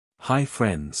Hi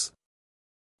friends.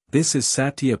 This is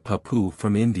Satya Papu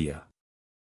from India.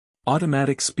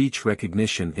 Automatic speech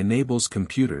recognition enables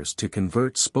computers to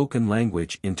convert spoken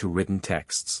language into written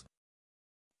texts.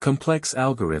 Complex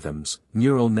algorithms,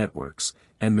 neural networks,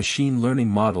 and machine learning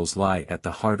models lie at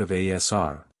the heart of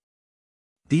ASR.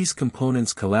 These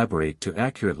components collaborate to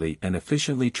accurately and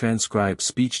efficiently transcribe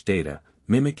speech data,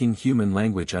 mimicking human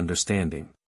language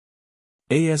understanding.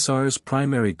 ASR's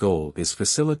primary goal is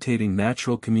facilitating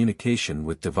natural communication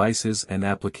with devices and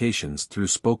applications through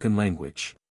spoken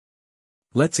language.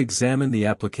 Let's examine the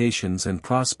applications and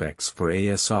prospects for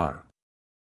ASR.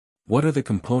 What are the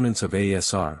components of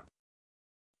ASR?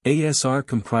 ASR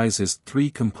comprises three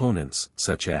components,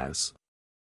 such as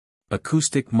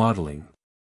acoustic modeling,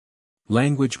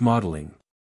 language modeling,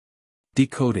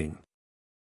 decoding.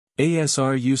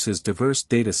 ASR uses diverse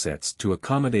datasets to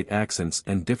accommodate accents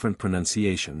and different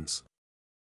pronunciations.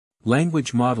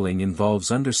 Language modeling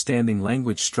involves understanding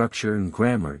language structure and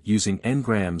grammar using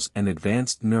n-grams and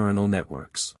advanced neuronal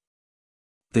networks.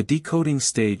 The decoding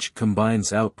stage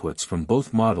combines outputs from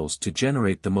both models to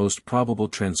generate the most probable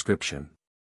transcription.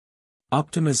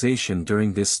 Optimization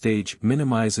during this stage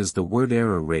minimizes the word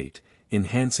error rate,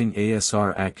 enhancing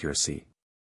ASR accuracy.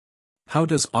 How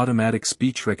does automatic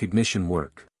speech recognition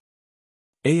work?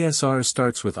 ASR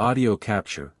starts with audio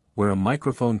capture, where a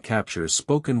microphone captures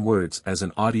spoken words as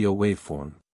an audio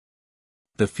waveform.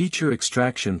 The feature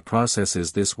extraction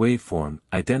processes this waveform,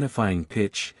 identifying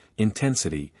pitch,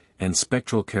 intensity, and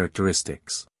spectral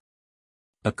characteristics.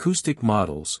 Acoustic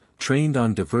models, trained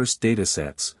on diverse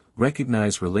datasets,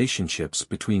 recognize relationships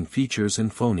between features and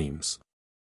phonemes.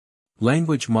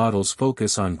 Language models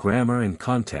focus on grammar and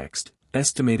context,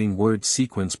 estimating word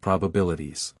sequence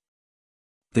probabilities.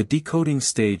 The decoding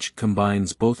stage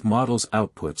combines both models'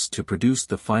 outputs to produce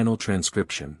the final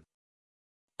transcription.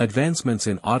 Advancements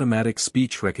in automatic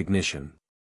speech recognition.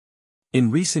 In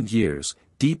recent years,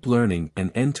 deep learning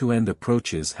and end-to-end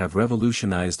approaches have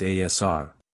revolutionized ASR.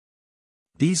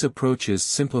 These approaches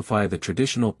simplify the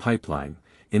traditional pipeline,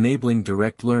 enabling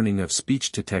direct learning of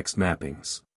speech-to-text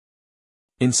mappings.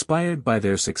 Inspired by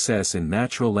their success in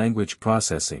natural language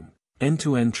processing,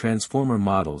 end-to-end transformer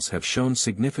models have shown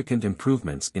significant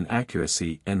improvements in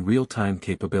accuracy and real-time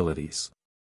capabilities.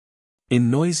 In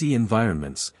noisy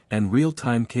environments, and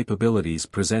real-time capabilities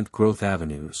present growth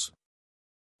avenues.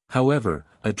 However,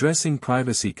 addressing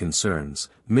privacy concerns,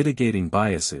 mitigating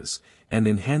biases, and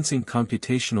enhancing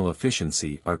computational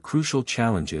efficiency are crucial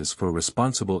challenges for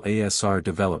responsible ASR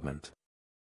development.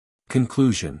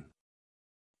 Conclusion.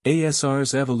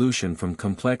 ASR's evolution from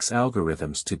complex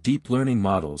algorithms to deep learning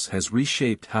models has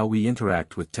reshaped how we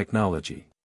interact with technology.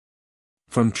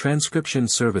 From transcription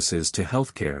services to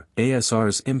healthcare,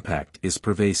 ASR's impact is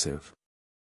pervasive.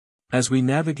 As we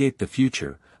navigate the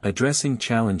future, addressing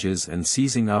challenges and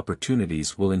seizing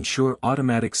opportunities will ensure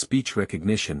automatic speech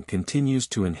recognition continues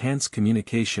to enhance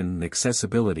communication and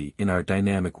accessibility in our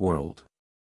dynamic world.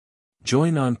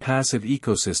 Join ONPASSIVE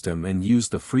ecosystem and use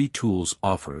the free tools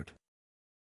offered.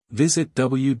 Visit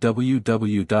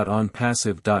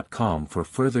www.onpassive.com for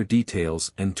further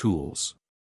details and tools.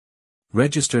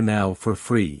 Register now for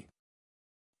free.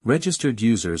 Registered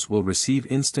users will receive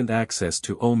instant access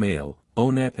to OMail,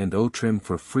 ONET and OTRIM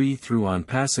for free through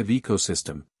ONPASSIVE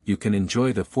ecosystem. You can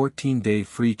enjoy the 14-day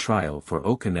free trial for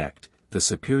OConnect, the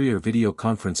superior video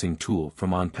conferencing tool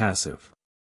from ONPASSIVE.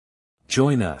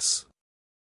 Join us.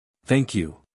 Thank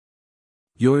you.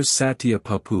 Yours Satya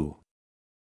Papu.